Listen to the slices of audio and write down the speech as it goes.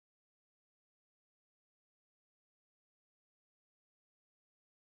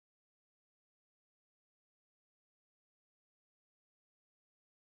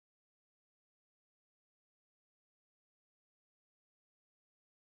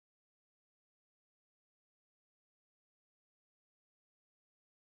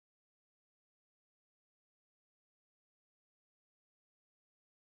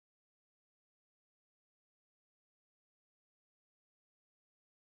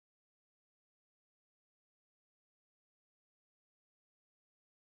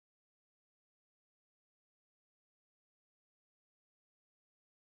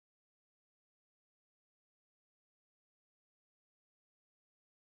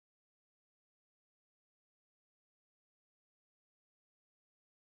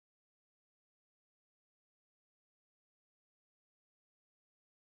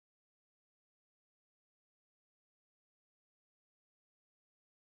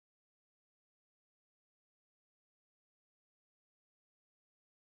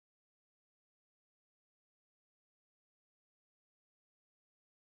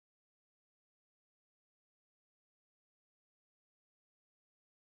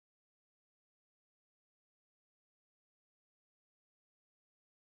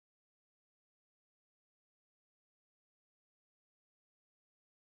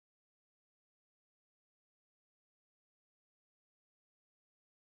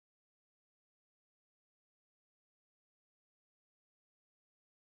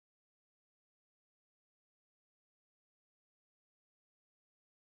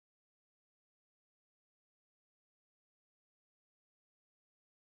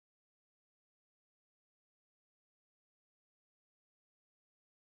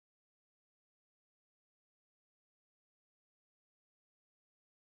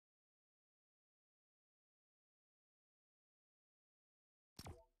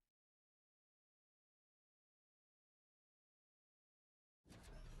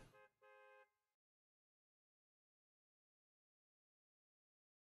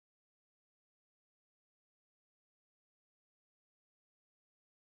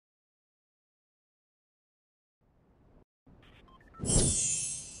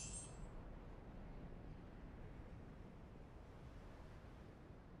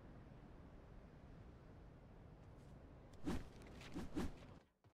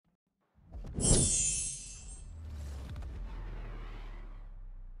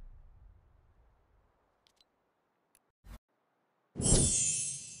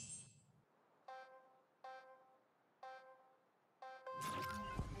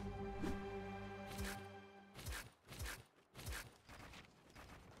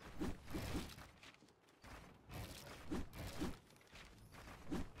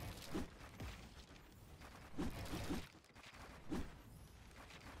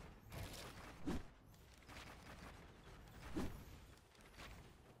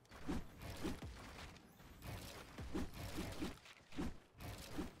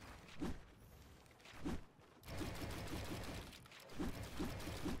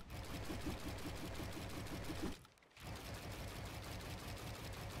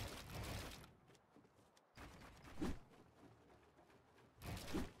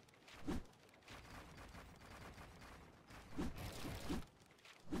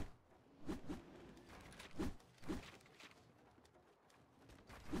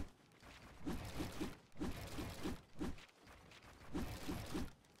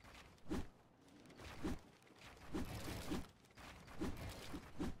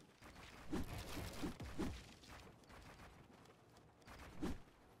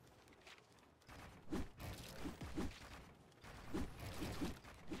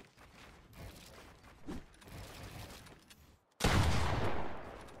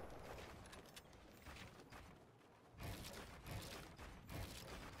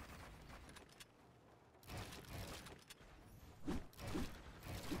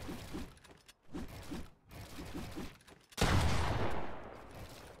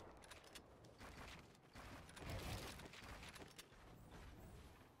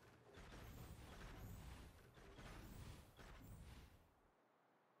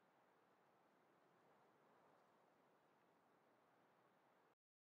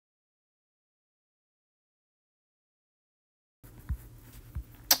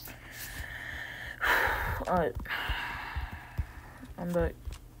Alright, I'm back,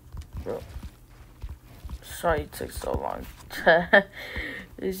 bro. Sorry it took so long.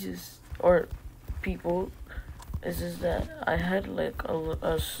 It's just, or people, it's just that I had like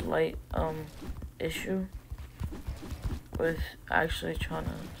a slight issue with actually trying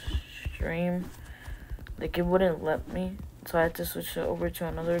to stream. Like it wouldn't let me, so I had to switch it over to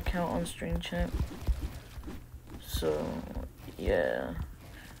another account on Stream Chat. So yeah,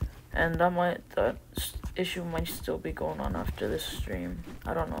 and that issue might still be going on after this stream.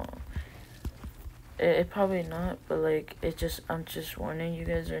 I don't know. It probably not, but like I'm just warning you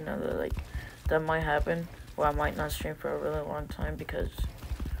guys right now that like that might happen, or I might not stream for a really long time because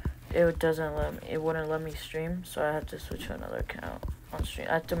it wouldn't let me stream, so I had to switch to another account on stream.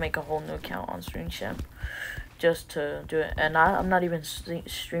 I had to make a whole new account on Stream Chat just to do it, and I'm not even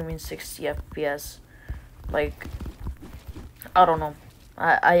streaming 60 FPS. Like I don't know.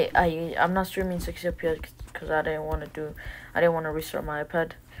 I'm not streaming 60 FPS because I didn't want to restart my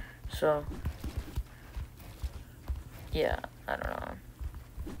iPad. So yeah, I don't know.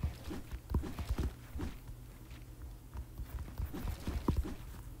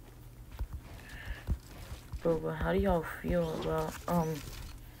 But how do y'all feel about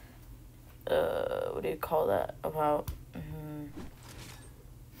what do you call that, about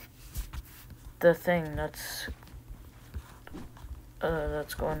the thing that's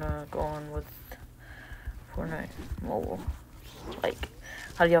gonna go on with Fortnite Mobile? Like,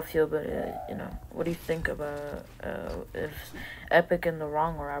 how do y'all feel about it? You know, what do you think about if Epic in the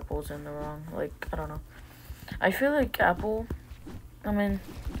wrong or Apple's in the wrong? Like, I don't know. I feel like Apple, I mean,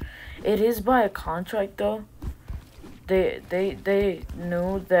 it is by a contract though. They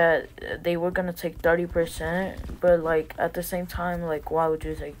knew that they were gonna take 30%, but like at the same time, like why would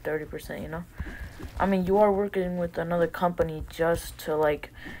you take 30%? You know, I mean, you are working with another company just to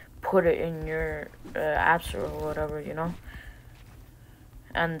like put it in your app store or whatever, you know,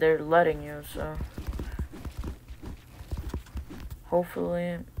 and they're letting you. So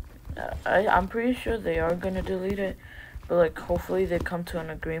hopefully, I'm pretty sure they are gonna delete it, but like hopefully they come to an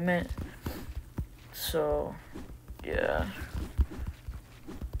agreement. So yeah,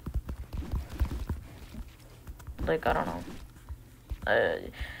 like I don't know.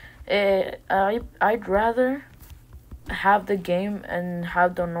 I'd rather have the game and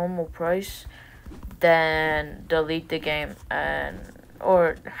have the normal price than delete the game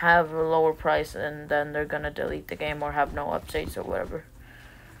or have a lower price and then they're gonna delete the game or have no updates or whatever.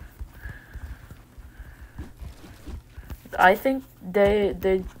 I think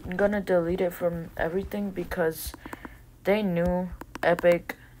they're gonna delete it from everything because they knew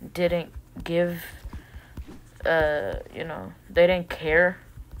Epic didn't give they didn't care.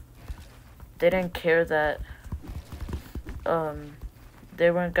 They didn't care that um they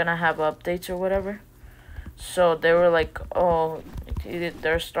weren't gonna have updates or whatever. So they were like, oh,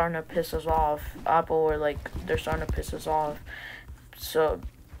 they're starting to piss us off. Apple were like, they're starting to piss us off. So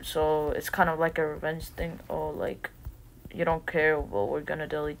it's kind of like a revenge thing. Oh, like, you don't care, well, we're gonna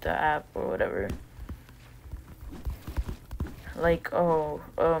delete the app or whatever. Like, oh,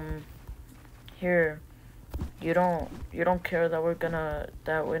 here, you don't care that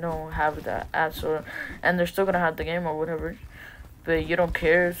we don't have that app, so, and they're still gonna have the game or whatever, but you don't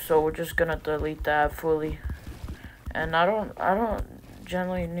care, so we're just gonna delete the app fully. And I don't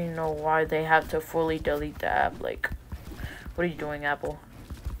generally know why they have to fully delete the app. Like, what are you doing, Apple?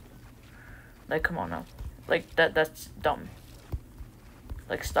 Like, come on now. Like, that's dumb.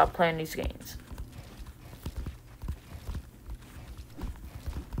 Like, stop playing these games.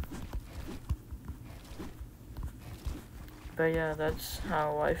 But yeah, that's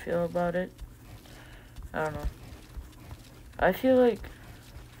how I feel about it. I don't know. I feel like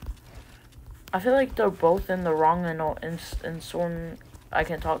they're both in the wrong in some, I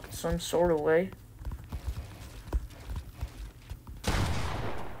can talk some sort of way.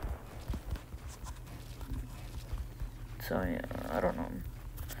 So yeah, I don't know.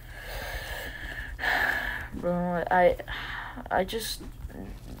 Bro, I just,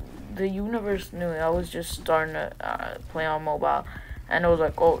 the universe knew I was just starting to play on mobile, and it was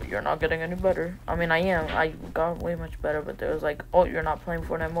like, oh, you're not getting any better. I mean, I got way much better, but it was like, oh, you're not playing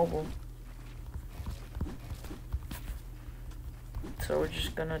Fortnite mobile. So we're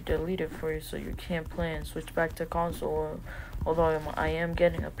just gonna delete it for you so you can't play and switch back to console. Although I am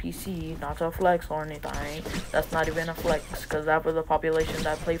getting a PC, not a flex or anything. That's not even a flex, because half of the population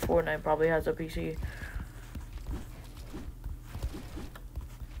that play Fortnite probably has a PC.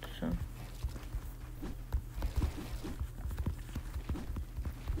 So.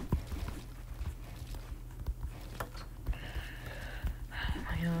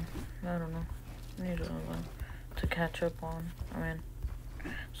 Yeah, I don't know. I need to catch up on. I mean,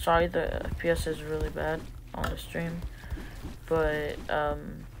 sorry the FPS is really bad on the stream, but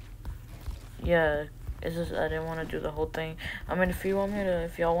yeah, it's just I didn't want to do the whole thing. I mean, if y'all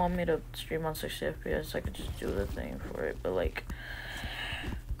want me to stream on 60 FPS, I could just do the thing for it. But like,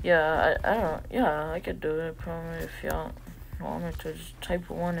 yeah, I don't. Yeah, I could do it probably if y'all want me to. Just type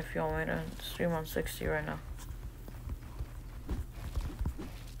 1 if y'all want me to stream on 60 right now.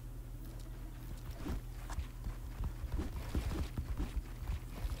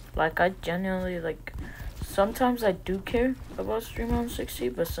 Like, I genuinely, like, sometimes I do care about streaming on 60,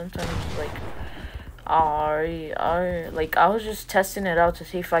 but sometimes, like, I was just testing it out to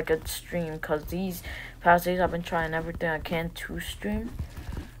see if I could stream, because these past days I've been trying everything I can to stream.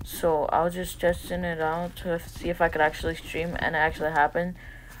 So I was just testing it out to see if I could actually stream, and it actually happened.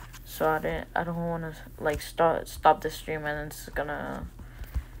 So I don't want to, like, stop the stream and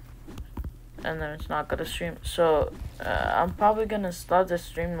then it's not gonna stream. So I'm probably gonna start the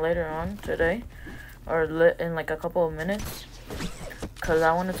stream later on today, or in like a couple of minutes, cause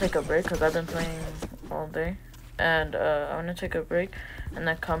I want to take a break, cause I've been playing all day, and I want to take a break and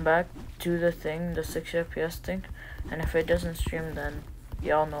then come back, do the thing, the 60 FPS thing, and if it doesn't stream, then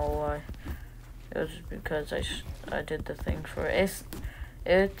y'all know why. It was because I did the thing for it.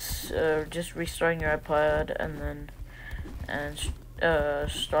 It's just restarting your iPad and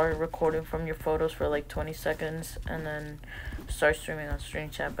start recording from your photos for like 20 seconds, and then start streaming on Stream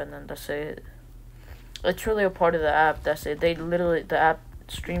Champ, and then that's it. It's really a part of the app. That's it. The app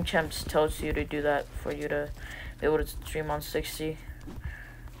Stream Champs tells you to do that for you to be able to stream on 60.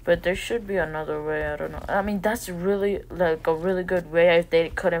 But there should be another way. I don't know. I mean, that's really like a really good way if they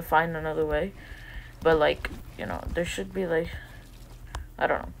couldn't find another way. But like, you know, there should be like, I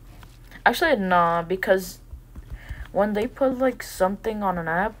don't know. Actually, nah, because when they put like something on an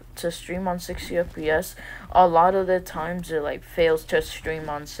app to stream on 60 FPS, a lot of the times it like fails to stream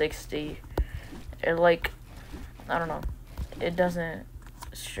on 60. It like, I don't know, it doesn't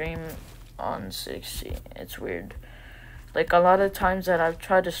stream on 60. It's weird. Like, a lot of times that I've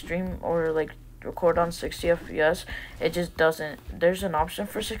tried to stream or like record on 60 FPS, it just doesn't. There's an option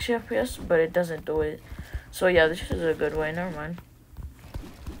for 60 FPS, but it doesn't do it. So yeah, this is a good way. Never mind.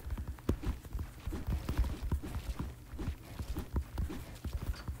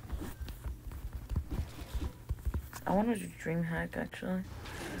 I want to do DreamHack actually,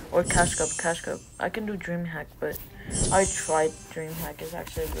 or Cash Cup. I can do DreamHack, but I tried DreamHack. It's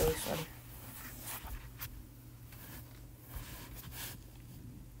actually really fun.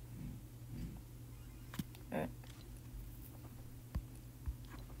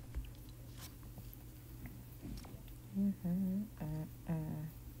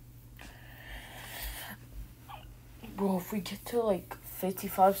 Bro, if we get to like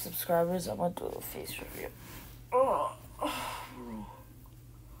 55 subscribers, I'm gonna do a face review. Oh,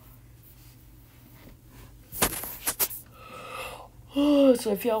 bro.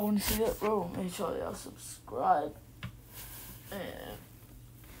 So if y'all want to see that, bro, make sure y'all subscribe and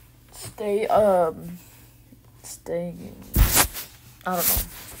stay, I don't know.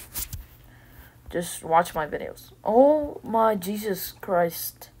 Just watch my videos. Oh my Jesus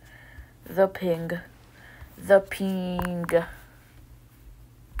Christ. The ping. The ping.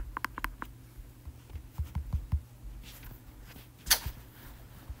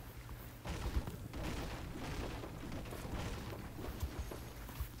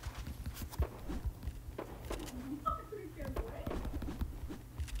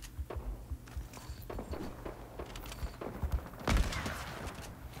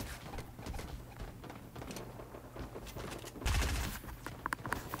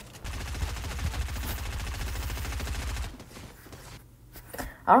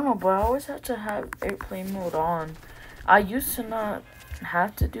 I don't know, but I always have to have airplane mode on. I used to not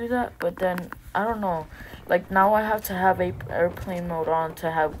have to do that, but then, I don't know. Like, now I have to have airplane mode on to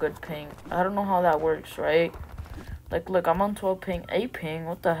have good ping. I don't know how that works, right? Like, look, I'm on 12 ping, 8 ping,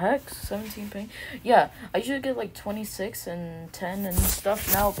 what the heck? 17 ping? Yeah, I usually get like 26 and 10 and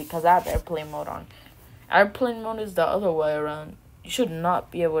stuff now because I have airplane mode on. Airplane mode is the other way around. You should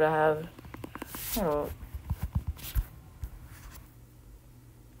not be able to have... Hold on.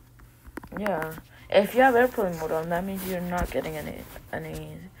 Yeah, if you have airplane mode on, that means you're not getting any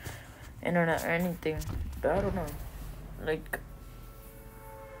internet or anything. But I don't know. Like,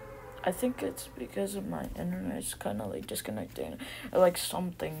 I think it's because of my internet's kind of like disconnecting, or like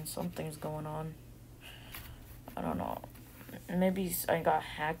something's going on. I don't know. Maybe I got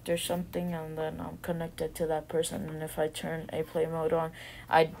hacked or something, and then I'm connected to that person. And if I turn airplane mode on,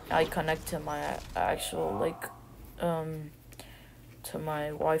 I connect to my actual like to my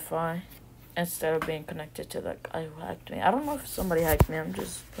Wi-Fi. Instead of being connected to the guy who hacked me. I don't know if somebody hacked me. I'm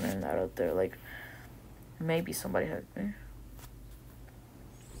just putting that out there. Like, maybe somebody hacked me.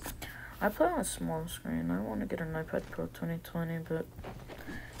 I play on a small screen. I want to get an iPad Pro 2020, but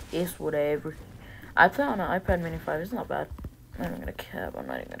it's whatever. I play on an iPad Mini 5. It's not bad. I'm not even gonna cap. I'm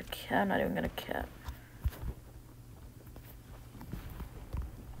not even gonna cap. I'm not even gonna cap.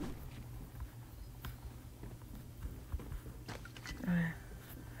 Okay.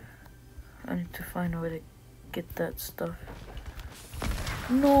 I need to find a way to get that stuff.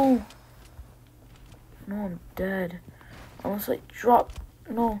 No! No, I'm dead. I almost like dropped.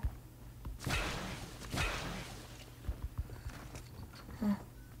 No. Oh.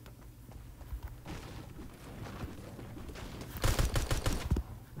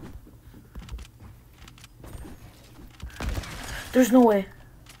 There's no way.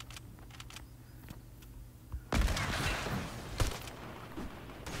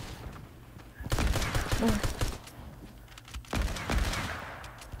 No.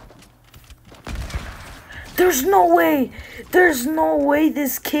 There's no way. There's no way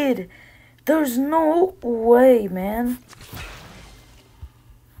this kid. There's no way, man.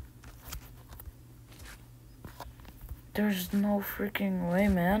 There's no freaking way,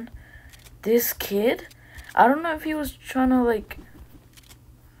 man. This kid? I don't know if he was trying to, like...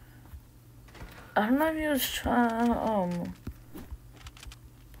 I don't know if he was trying to,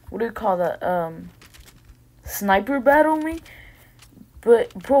 what do you call that? Sniper battle me?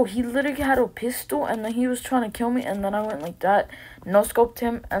 But, bro, he literally had a pistol, and then he was trying to kill me, and then I went like that, no-scoped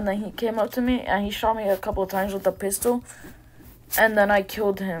him, and then he came up to me, and he shot me a couple of times with the pistol, and then I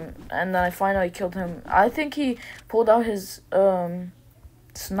killed him, and then I finally killed him. I think he pulled out his,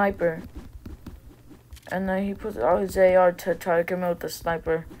 sniper, and then he put out his AR to try to kill me with the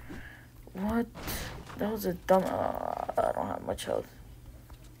sniper. What? That was a dumb, I don't have much health.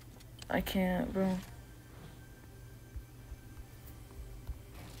 I can't, bro.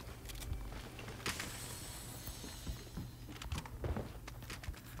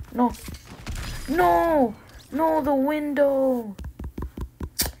 No. No! No, the window!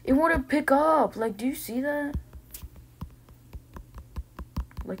 It wouldn't pick up. Like, do you see that?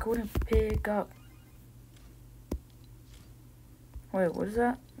 Like, it wouldn't pick up. Wait, what is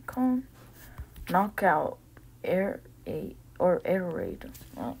that called? Knockout. Air raid.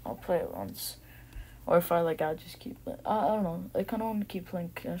 I'll play it once. Or if I like, I'll just keep it. I don't know. I kind of want to keep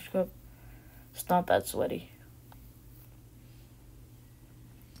playing Cash Cup. It's not that sweaty.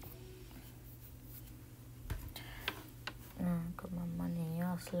 Got my money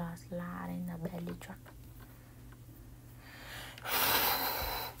all slide in the belly truck.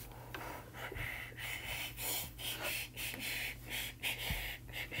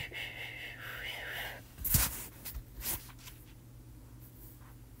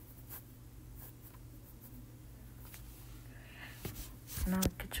 Now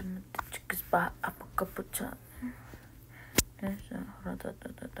get your chickas by up a couple times.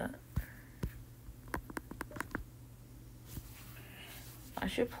 I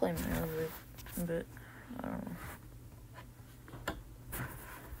should play music, but I don't know.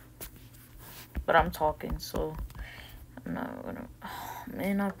 But I'm talking, so I'm not gonna. Oh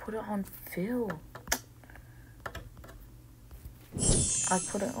man, I put it on Phil. I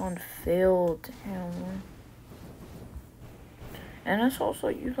put it on Phil, damn. And it's also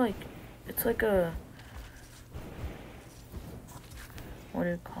it's like a, what do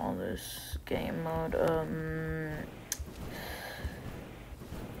you call this game mode?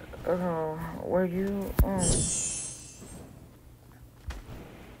 Where you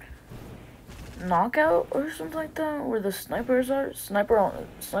knockout or something like that, where the snipers are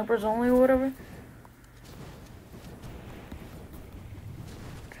snipers only or whatever.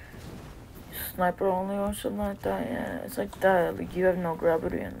 Sniper only or something like that. Yeah, it's like that. Like you have no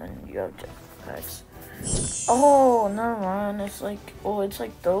gravity and then you have jetpacks. Oh, never mind. It's like, oh, it's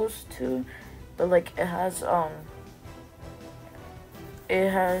like those two, but like it has what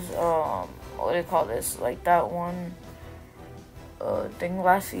do you call this? Like that one thing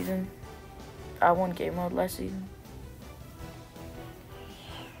last season. That one game mode last season.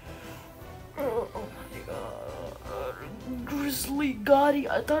 Oh my god. Grizzly Gotti.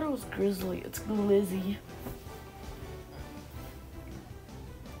 I thought it was Grizzly. It's Glizzy.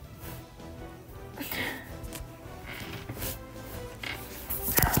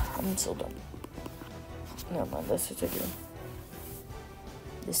 I'm so done. Never mind, that's what I do.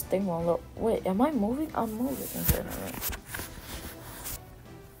 This thing won't look. Wait, am I moving? I'm moving. Okay, never mind.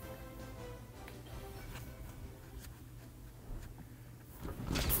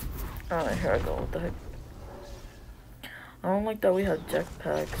 Alright, here I go. What the heck? I don't like that we have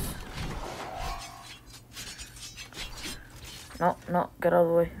jetpacks. No, no, get out of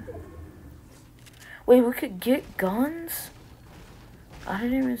the way. Wait, we could get guns? I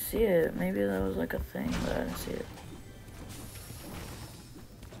didn't even see it. Maybe that was like a thing, but I didn't see it.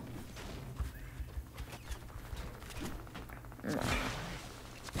 No.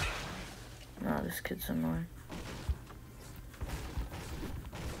 No, this kid's annoying.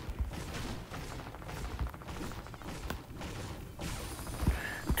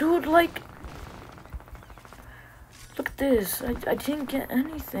 Dude, like, look at this. I didn't get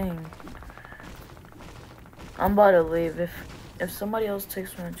anything. I'm about to leave if somebody else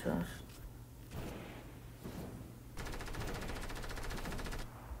takes my chest.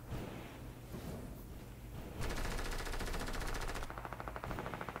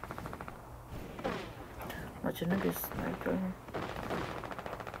 Watch a nigga sniper.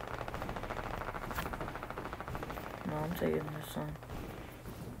 No, I'm taking this one.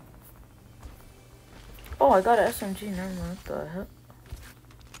 Oh, I got an SMG. Never mind. What the hell?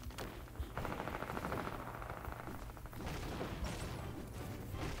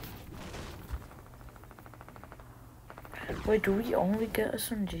 Wait, do we only get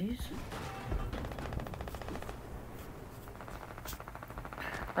SMGs?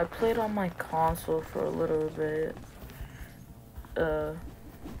 I played on my console for a little bit.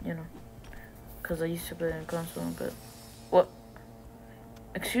 You know, cause I used to play on console, but what?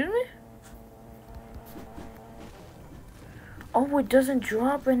 Excuse me? Oh, it doesn't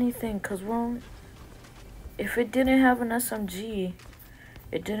drop anything, cause if it didn't have an SMG,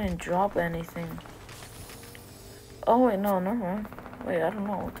 it didn't drop anything. Oh wait, no, never mind. Wait, I don't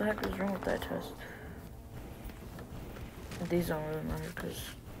know. What the heck is wrong with that chest? These don't really matter, cause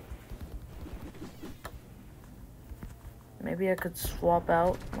maybe I could swap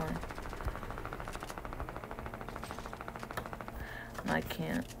out my... I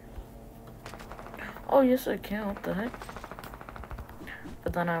can't. Oh, yes I can. What the heck?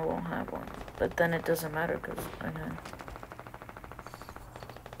 But then I won't have one. But then it doesn't matter because I know.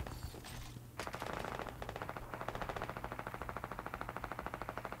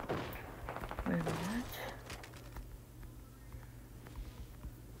 Wait, what?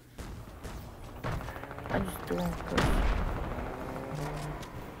 I just don't push.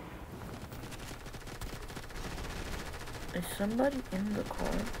 Is somebody in the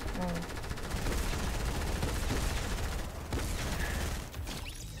car? Oh.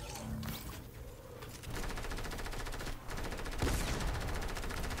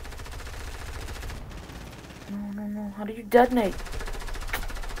 No. How do you detonate?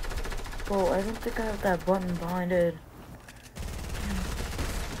 Whoa, I don't think I have that button behind it.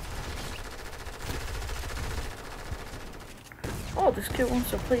 Oh, this kid wants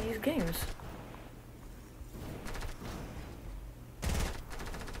to play these games.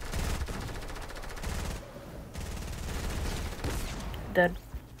 Dead.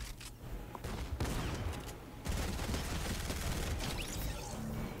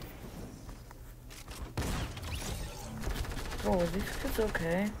 Bro, are these kids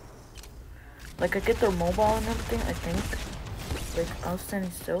okay? Like, I get their mobile and everything, I think. Like, I was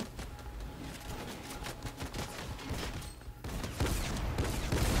standing still.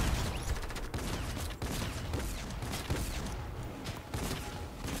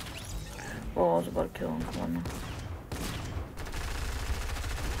 Oh, I was about to kill him. Come on now.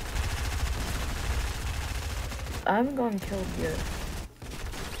 I haven't gotten killed yet.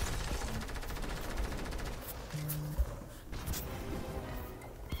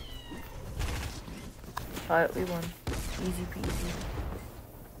 Alright, we won. Easy peasy.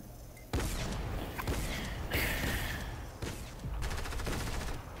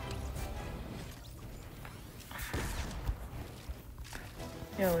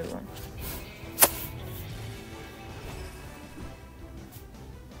 Yeah, we won.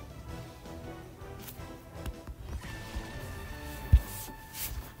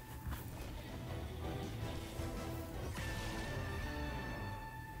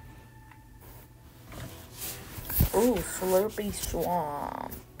 Ooh, Slurpy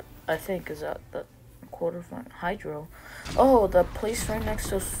Swamp. I think is that the quarterfinal Hydro. Oh, the place right next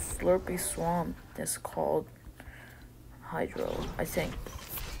to Slurpy Swamp is called Hydro, I think.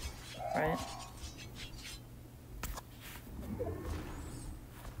 Right?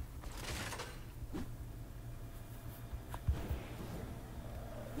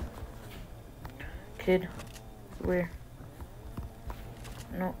 Kid, where?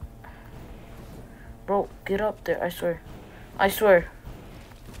 No. Bro, get up there, I swear. I swear.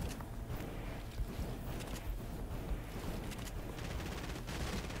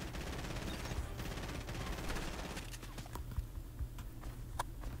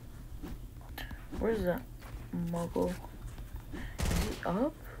 Where's that muggle? Is he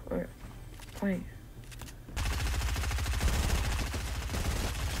up? Or wait.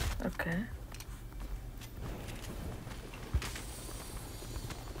 Okay.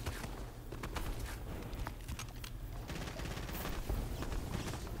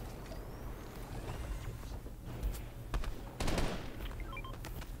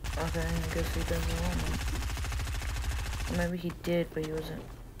 Okay, I guess he doesn't want me. Or maybe he did, but he wasn't.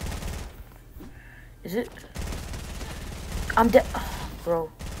 Is it? I'm dead. Oh,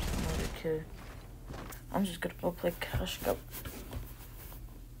 bro, another kid. I'm just gonna go play Cash Cup.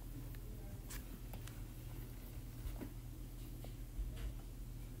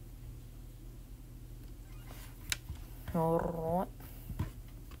 Alright.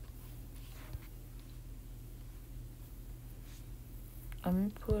 I'm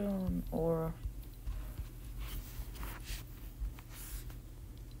gonna put on Aura.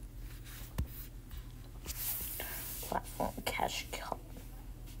 Platform Cash Cup.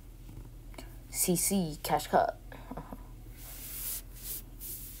 CC Cash Cup.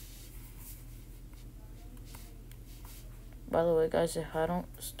 By the way, guys, if I don't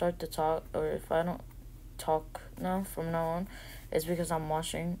start to talk, or if I don't talk now from now on, it's because I'm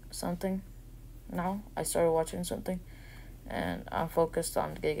watching something now. I started watching something, and I'm focused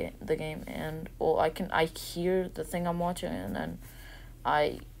on the game, and well, I hear the thing I'm watching, and then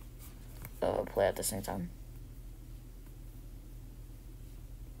I play at the same time.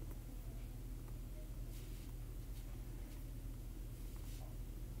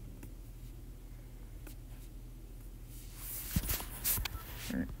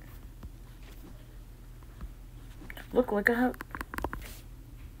 Look, I have.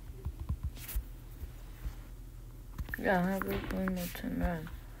 Yeah, I have one more 10-9.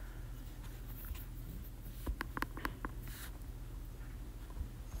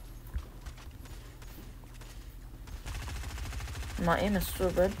 My aim is so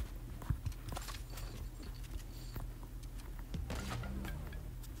bad.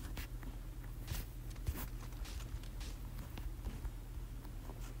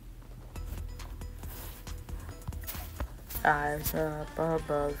 Eyes up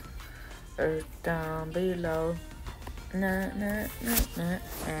above, earth down below. Nah, nah, nah, nah,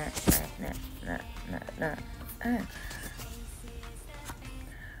 nah, nah, nah, nah, nah, nah.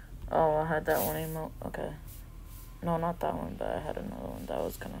 Oh, I had that one emote. Okay. No, not that one, but I had another one that I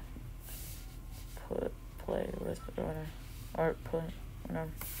was gonna play with or play whatever.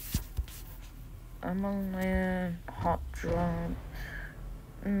 I'm on land, hot drum.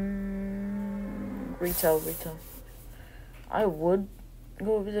 Retail. I would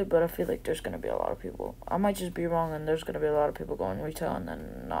go over there, but I feel like there's gonna be a lot of people. I might just be wrong, and there's gonna be a lot of people going retail, and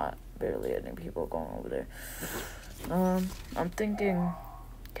then not barely any people going over there. I'm thinking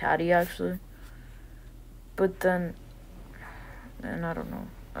Caddy actually, but then And I don't know.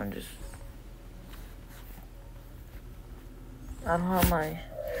 I don't have my...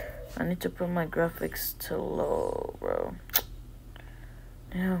 I need to put my graphics to low, bro.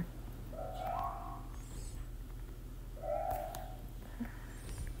 Yeah.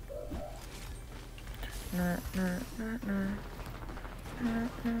 Nah.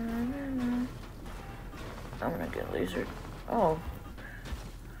 I'm gonna get lasered. Oh.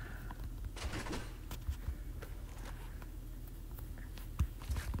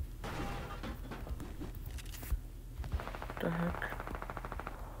 The heck?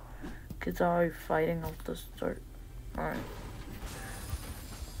 Kids are already fighting off the start. Alright.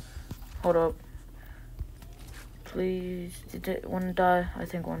 Hold up. Please. Did one die? I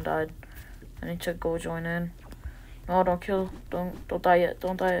think one died. I need to go join in. No, don't kill. Don't die yet.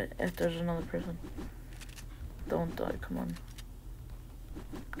 Don't die yet if there's another person. Don't die, come on.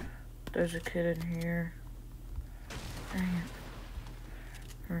 There's a kid in here. Dang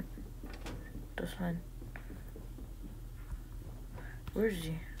it. Alright. That's fine. Where is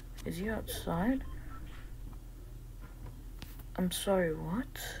he? Is he outside? I'm sorry, what?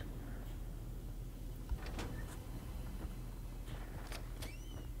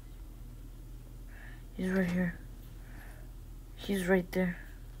 He's right here. He's right there.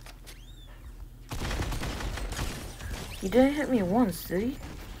 He didn't hit me once, did he?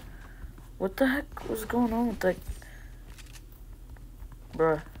 What the heck was going on with that?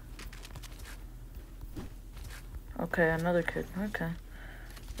 Bruh. Okay, another kid. Okay.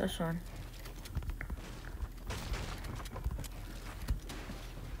 That's fine.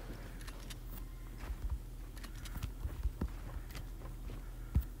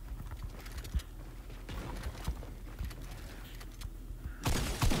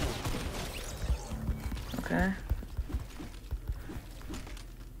 Okay.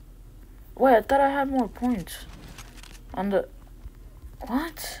 Wait, I thought I had more points. On the...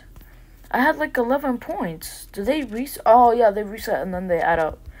 What? I had like 11 points. Did they reset? Oh, yeah, they reset and then they add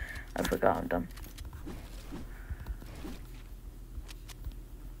up. I forgot, I'm dumb.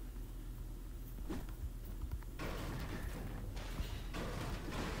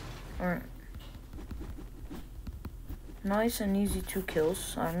 Alright. Nice and easy 2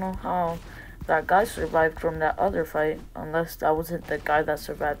 kills. I don't know how that guy survived from that other fight. Unless that wasn't the guy that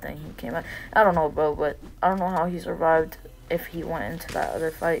survived and he came out. I don't know, bro, but I don't know how he survived if he went into that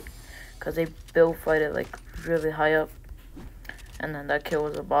other fight. Because they build fighted like really high up. And then that kill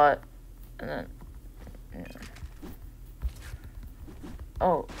was a bot. And then... Yeah.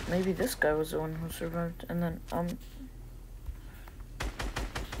 Oh, maybe this guy was the one who survived. And then,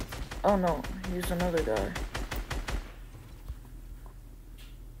 oh no, he's another guy.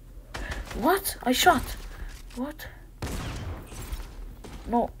 What? I shot! What?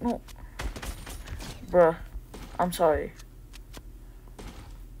 No. Bruh, I'm sorry.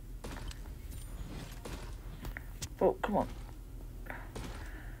 Bro, come on.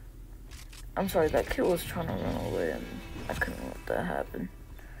 I'm sorry, that kid was trying to run away and I couldn't let that happen.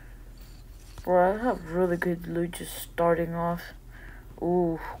 Bro, I have really good loot just starting off.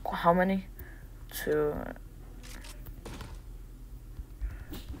 Ooh, how many? 2.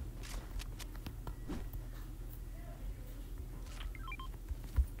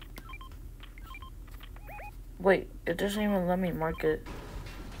 Wait, it doesn't even let me mark it.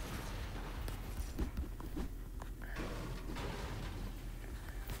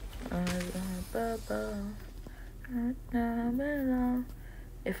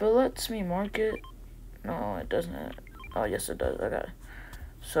 If it lets me mark it, no, it doesn't. Oh, yes, it does. Okay.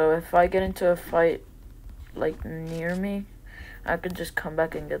 So if I get into a fight like near me, I could just come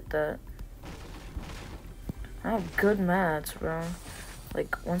back and get that. I have good mats, bro.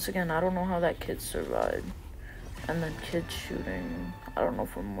 Like, once again, I don't know how that kid survived. And then kid shooting. I don't know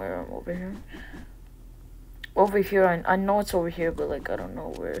from where. I'm over here. Over here, I know it's over here, but like I don't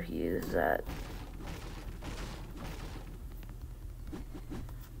know where he is at.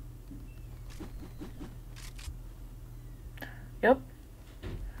 Yep.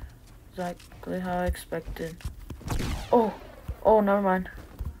 Exactly how I expected. Oh, never mind.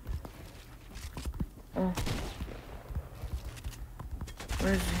 Oh.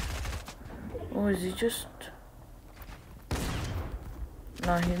 Where is he? Oh, is he just...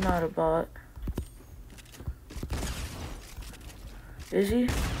 No, he's not a bot. Is he?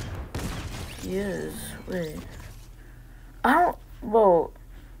 He is. Wait. I don't... Bro.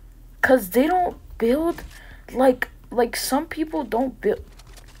 Cause they don't build... Like some people don't build...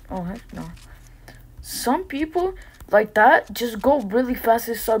 Oh, heck no. Some people like that just go really fast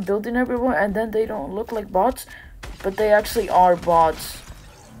and start building everywhere and then they don't look like bots. But they actually are bots.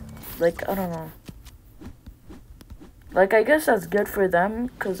 Like, I don't know. Like, I guess that's good for them,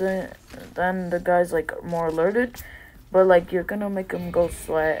 because then the guy's, like, more alerted. But, like, you're gonna make him go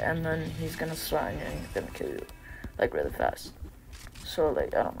sweat, and then he's gonna sweat, and he's gonna kill you, like, really fast. So,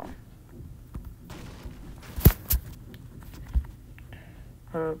 like, I don't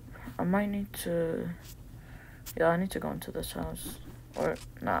know. I might need to... Yeah, I need to go into this house. Or,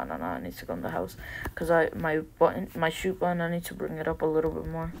 no, I need to go in the house. Because my shoot button, I need to bring it up a little bit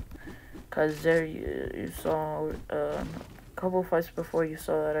more. Because there you saw a couple fights before, you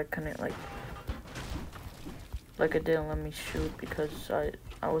saw that I couldn't, like it didn't let me shoot because I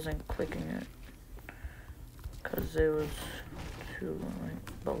wasn't clicking it. Because it was too,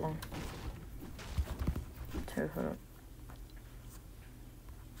 like, long. Here, hold up.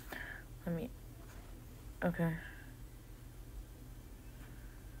 Let me, okay.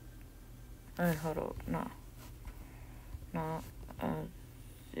 Alright, hold up, no,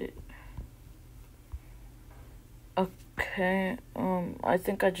 okay, I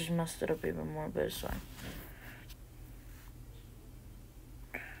think I just messed it up even more, but it's fine.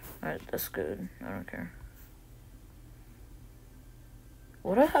 Alright, that's good. I don't care.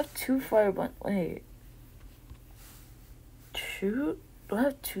 Would I have two fire buttons? Wait. Shoot? Do I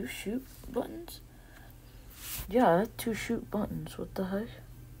have two shoot buttons? Yeah, I have two shoot buttons. What the heck?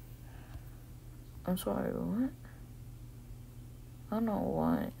 I'm sorry, what? I don't know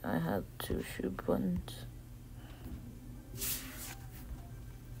why I had two shoot buttons.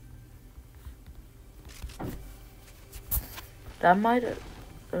 That might have,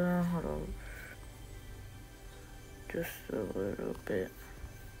 hold on. Just a little bit.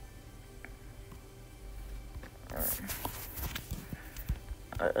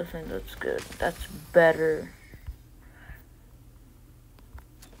 I think that's good. That's better.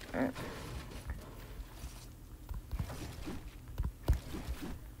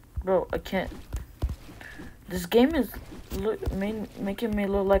 Bro, I can't. This game is making me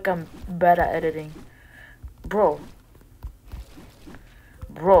look like I'm bad at editing. Bro,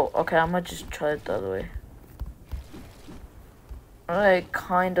 okay, I'm gonna just try it the other way. Like,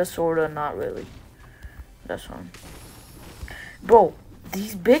 kinda, sorta, not really. That's fine. Bro,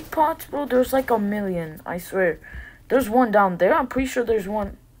 these big pots, bro, there's like a million, I swear. There's one down there, I'm pretty sure there's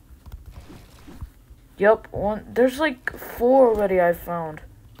one. Yup, one. There's like 4 already I found.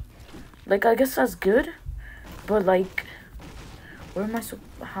 Like, I guess that's good. But, like,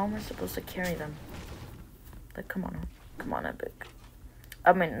 how am I supposed to carry them? Like, come on, Epic.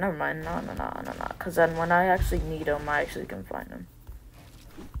 I mean, never mind. No. Because then when I actually need them, I actually can find them.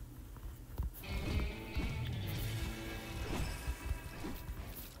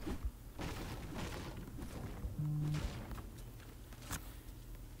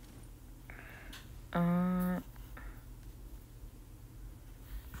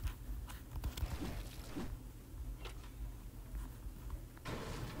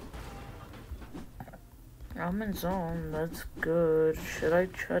 I'm in zone, that's good. Should I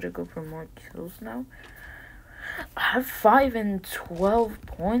try to go for more kills now? I have 5 and 12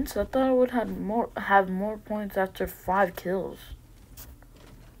 points. I thought I would have more points after 5 kills.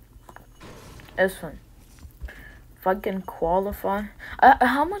 It's fun. If I can qualify,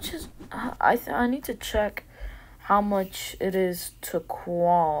 how much is? I need to check how much it is to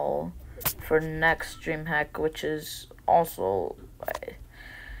qual for next DreamHack, which is also.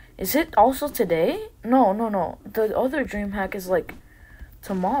 Is it also today? No. The other DreamHack is like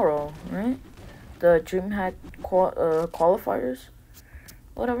tomorrow, right? The DreamHack qualifiers,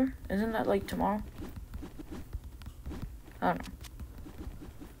 whatever. Isn't that like tomorrow? I don't know.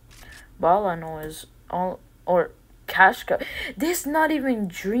 But all I know is Cash Cup. This is not even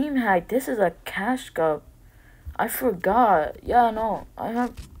DreamHack. This is a Cash Cup. I forgot. Yeah, no.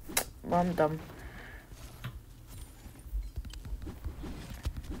 I'm dumb.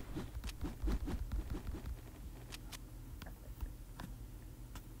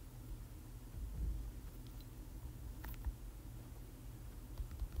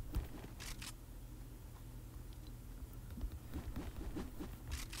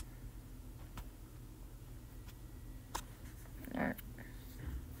 Alright.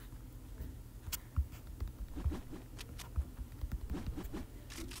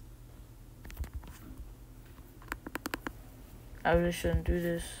 I really shouldn't do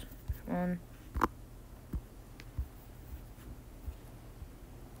this. Come on.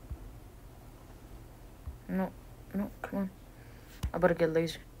 No, come on. I better get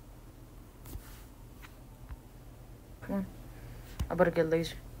lazy. Come on. I better get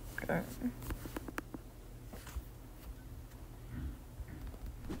lazy. Alright.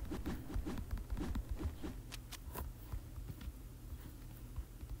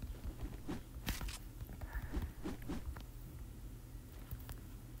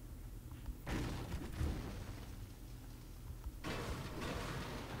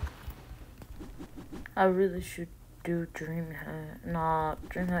 I really should do DreamHack. Nah,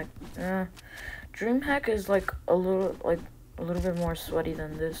 DreamHack. DreamHack is like a little bit more sweaty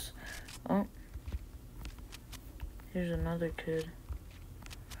than this. Oh, here's another kid.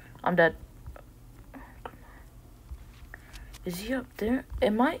 I'm dead. Is he up there?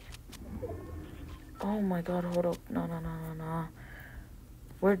 Am I? Oh my god, hold up. No.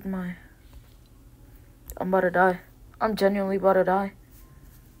 Where'd my... I'm about to die. I'm genuinely about to die.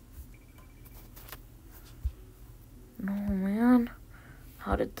 No, man.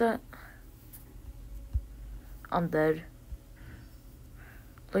 How did that... I'm dead.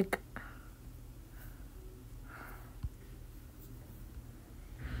 Like...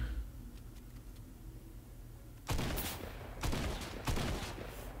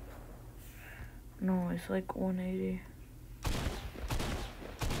 No, it's like 180.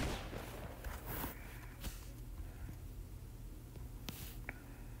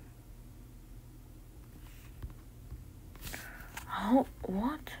 How?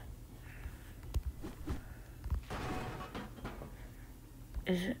 What?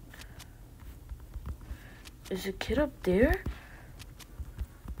 Is a kid up there?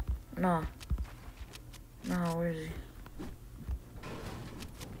 Nah. Nah, where is he?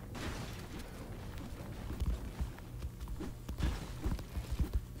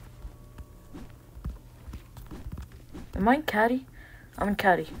 Am I in caddy? I'm in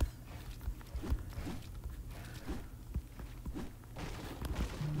caddy.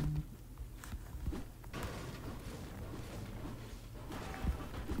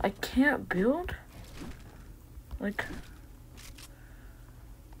 I can't build? Like...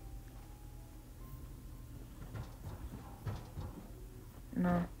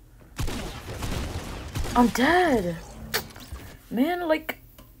 No. I'm dead! Man, like...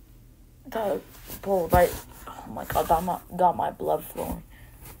 That... Bro, like... Oh my god, that got my blood flowing.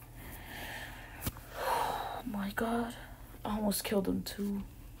 Oh my god. I almost killed him too.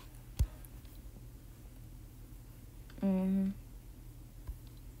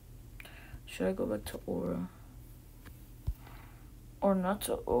 Should I go back to Aura? Or not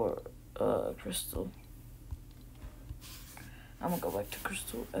to Aura, Crystal. I'm gonna go back to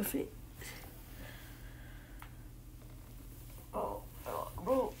Crystal. F it. Oh,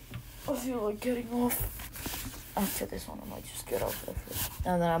 bro. I feel like getting off. After this one, I might just get off F it.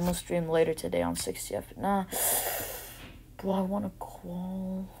 And then I'm gonna stream later today on 60 F. Nah. Bro, I wanna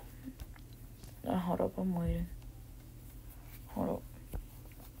call. Nah, hold up, I'm waiting. Hold up.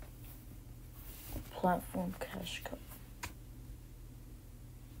 Platform cash cup.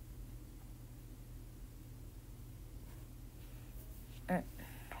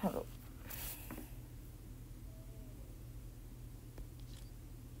 Hold up.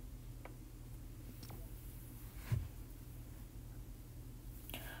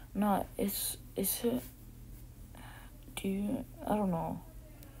 Nah, is it? Do you? I don't know.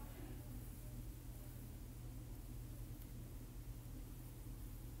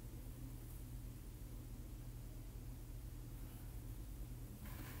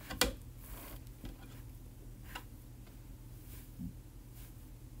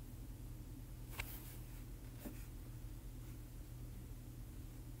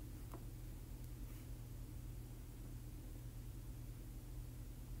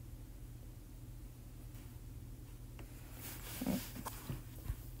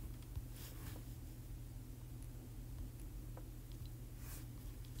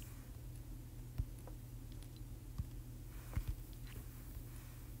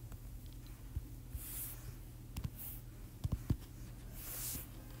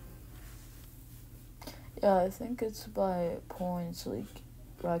 Yeah, I think it's by points, like,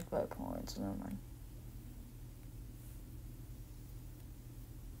 ranked by points. Never mind.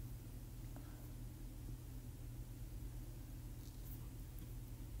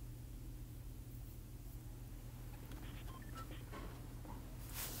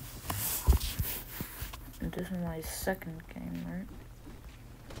 And this is my second game, right?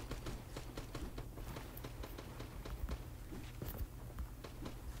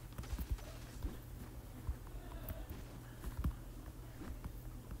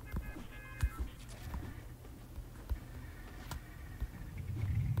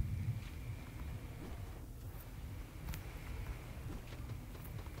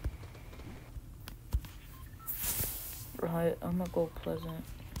 Right, I'm gonna go Pleasant.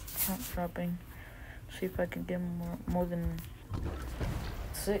 Count dropping. See if I can get more than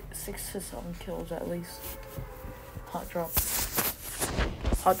six to 7 kills at least. Hot drop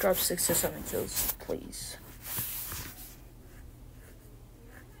 6 to 7 kills, please.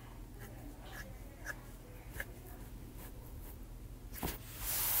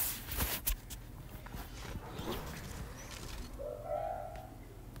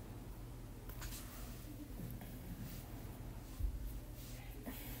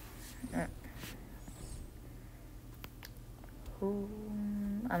 Who?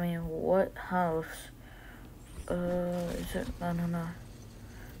 I mean, what house? Is it? No.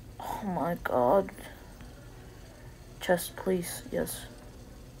 Oh my god. Chest, please. Yes.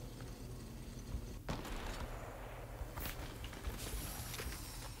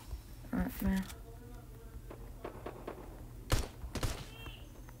 Alright, man.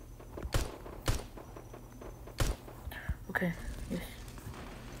 Okay, yes.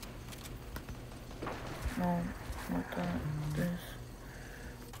 No, not that. This.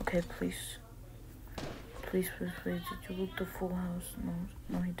 Okay, please. Please. Did you loot the full house?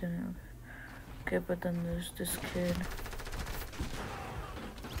 No, he didn't. Okay, but then there's this kid.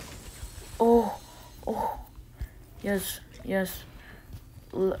 Oh. Yes.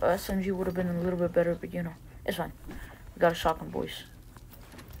 SMG would have been a little bit better, but you know, it's fine. We got a shotgun, boys.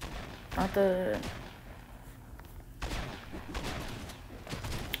 Not the...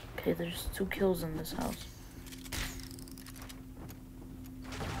 Okay, there's 2 kills in this house.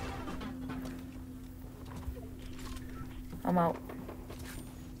 I'm out.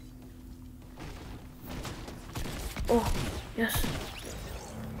 Oh, yes.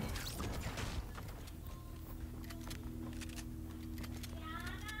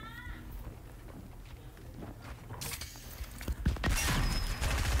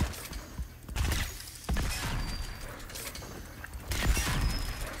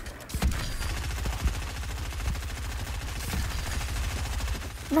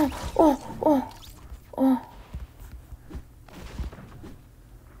 No. Oh.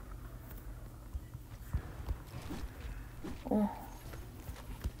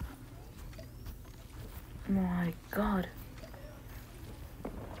 My god.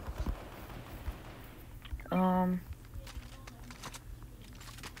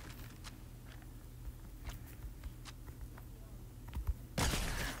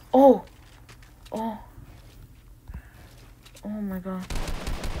 Oh my god.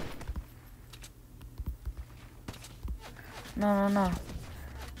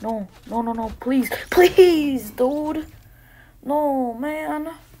 No, please, dude. No, man.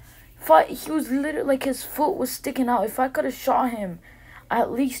 He was literally, like, his foot was sticking out. If I could have shot him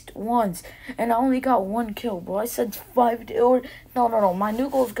at least once, and I only got 1 kill, bro. I said 5, or, no. My new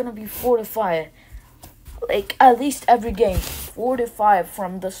goal is gonna be 4 to 5. Like, at least every game, 4 to 5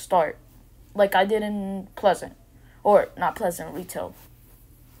 from the start. Like I did in Pleasant. Or, not Pleasant, Retail.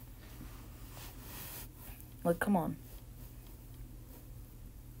 Like, come on.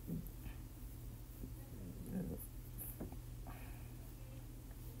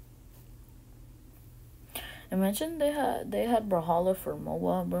 Imagine they had Brawlhalla for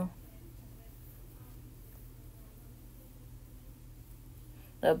mobile, bro.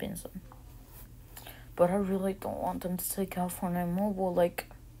 That'd be insane. But I really don't want them to take California mobile.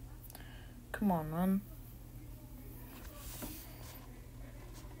 Like, come on, man.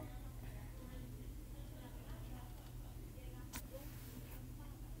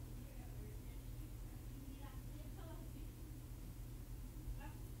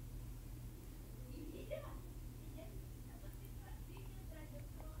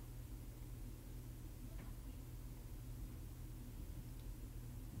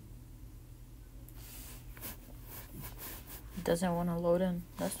 It doesn't want to load in.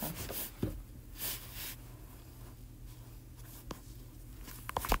 That's fine.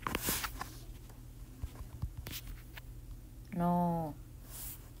 No.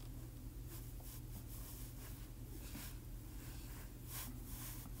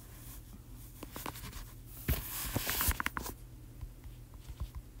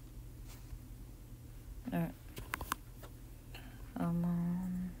 Alright.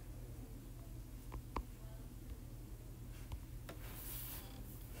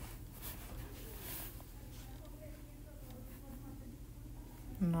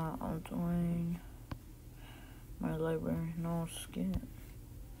 No, I'm doing my library. No, skip.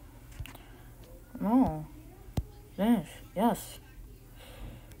 No. Finish. Yes.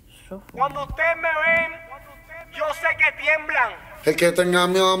 Cuando ustedes me ven, yo sé que tiemblan. El que tenga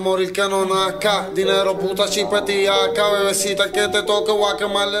miedo a morir que no nazca. Dinero, puta, chipetiaca. Bebecita, el que te toque voy a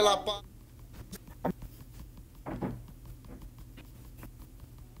quemarle la pa.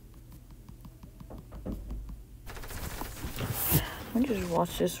 Let me just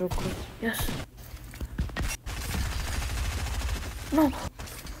watch this real quick. Yes. No.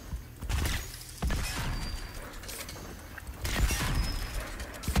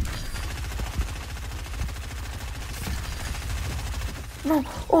 No.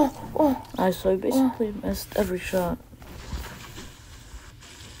 Oh. So I basically missed every shot.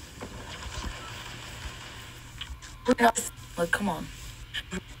 Like, come on.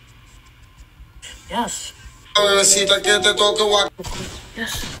 Yes. Bebecita que te toque guac.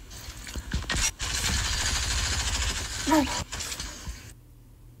 Yes. No.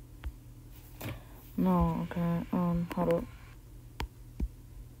 No, okay. Hold up.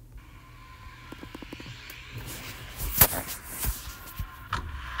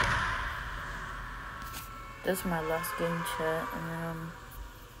 This is my last game, chat, and then I'm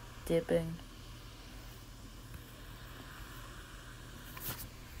dipping.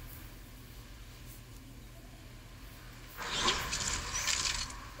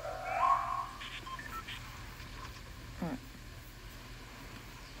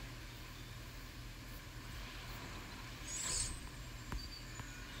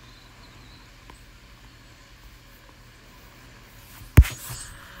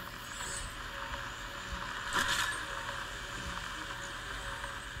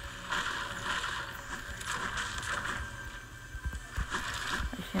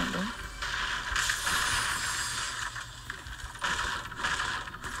 I can't do.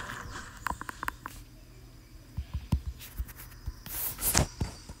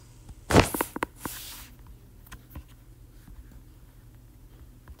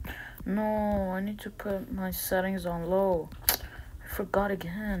 No, I need to put my settings on low. I forgot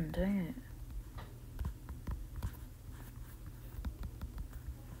again, dang it.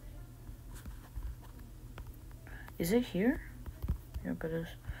 Is it here? Yep, it is.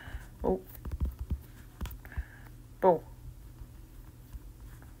 Oh. Oh.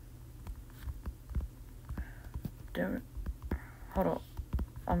 Damn it. Hold on.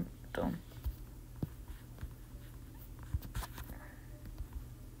 I'm done.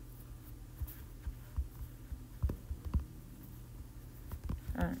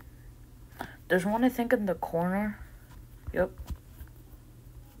 Alright. There's one, I think, in the corner. Yep.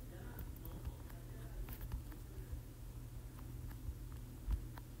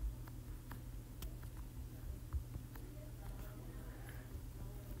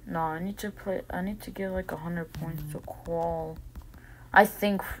 No, I need to get like 100 points to qual. I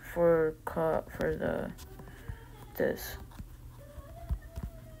think for this.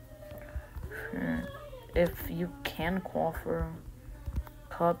 If you can qual for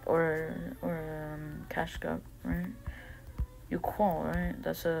cup or cash cup, right? You qual, right?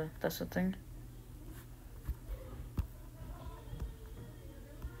 That's a thing.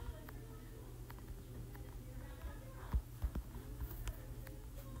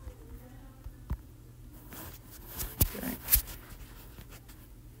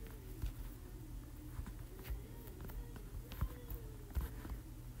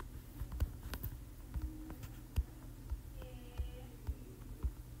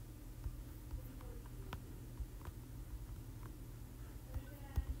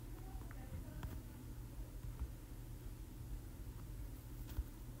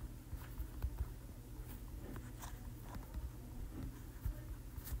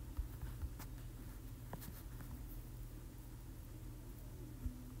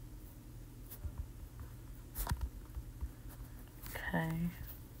 Okay.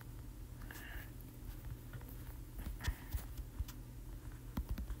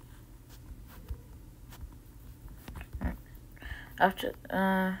 After,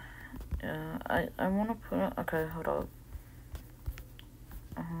 yeah, I want to put, okay, hold up.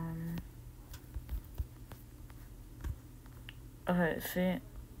 Okay, see,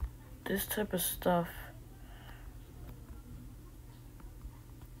 this type of stuff.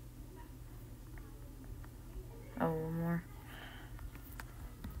 Oh, one more.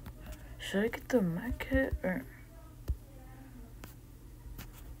 Should I get the mech kit, or?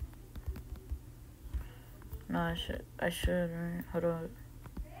 No, I should, right? Hold on.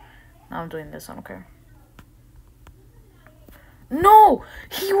 No, I'm doing this, I don't care. No!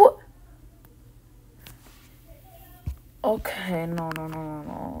 Okay, no,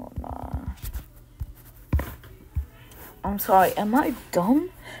 nah. I'm sorry, am I dumb?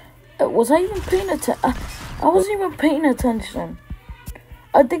 Was I even paying attention? I wasn't even paying attention.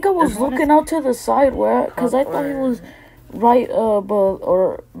 I think I was looking out to the side cause I thought he was right,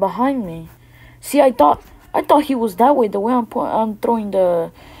 or behind me. See, I thought he was that way. The way I'm throwing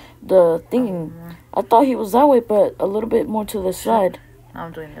the thing. I thought he was that way, but a little bit more to the side.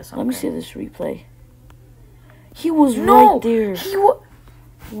 I'm doing this. Let me see this replay. He was right there.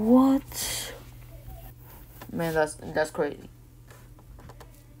 What? Man, that's crazy.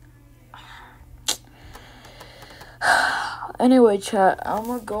 Anyway, chat, I'm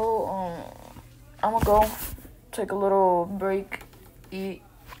gonna go take a little break, eat,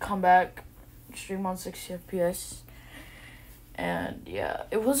 come back, stream on 60 FPS. And yeah,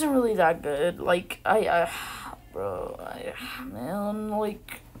 it wasn't really that good. Like man,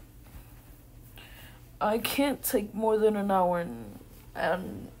 like I can't take more than an hour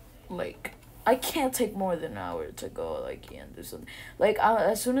and like I can't take more than an hour to go like and do something. Like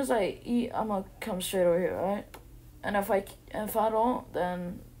as soon as I eat, I'm gonna come straight over here, right? And if I don't,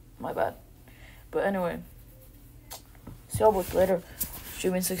 then my bad. But anyway, see y'all both later.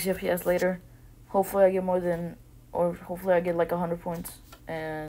 Streaming 60 FPS later. Hopefully I get more than, or hopefully I get like 100 points and.